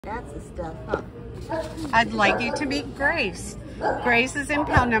That's the stuff, huh? I'd like you to meet Grace. Grace's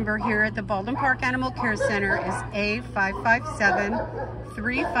impound number here at the Baldwin Park Animal Care Center is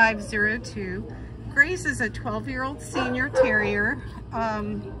A5573502. Grace is a 12-year-old senior terrier.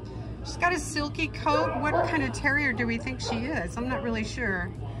 She's got a silky coat. What kind of terrier do we think she is? I'm not really sure.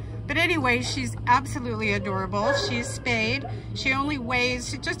 But anyway, she's absolutely adorable. She's spayed. She only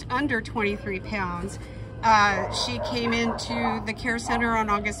weighs just under 23 pounds. She came into the care center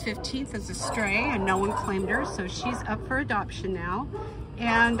on August 15th as a stray and no one claimed her, so she's up for adoption now.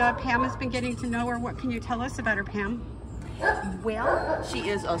 And Pam has been getting to know her. What can you tell us about her, Pam? Well, she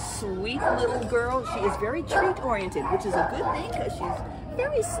is a sweet little girl. She is very treat oriented, which is a good thing because she's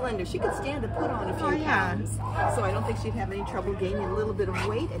very slender. She could stand to put on a few pounds. So I don't think she'd have any trouble gaining a little bit of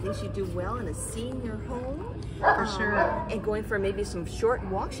weight. I think she'd do well in a senior home. For sure. And going for maybe some short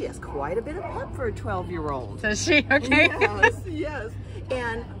walks. She has quite a bit of pep for a 12-year-old. Does she? Okay. Yes, yes.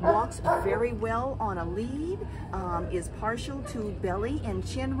 And walks very well on a lead, is partial to belly and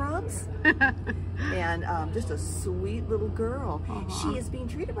chin rubs, and just a sweet little girl. She is being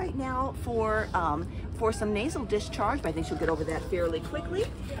treated right now for some nasal discharge, but I think she'll get over that fairly quickly,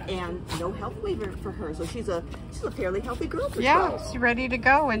 and no health waiver for her. So she's a fairly healthy girl for 12. She's ready to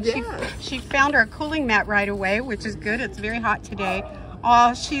go, and she found her cooling mat right away, which is good. It's very hot today.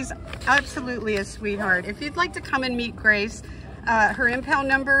 Oh, she's absolutely a sweetheart. If you'd like to come and meet Grace, her impound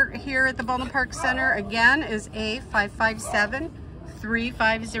number here at the Baldwin Park Center again is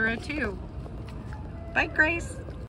A5573502. Bye, Grace.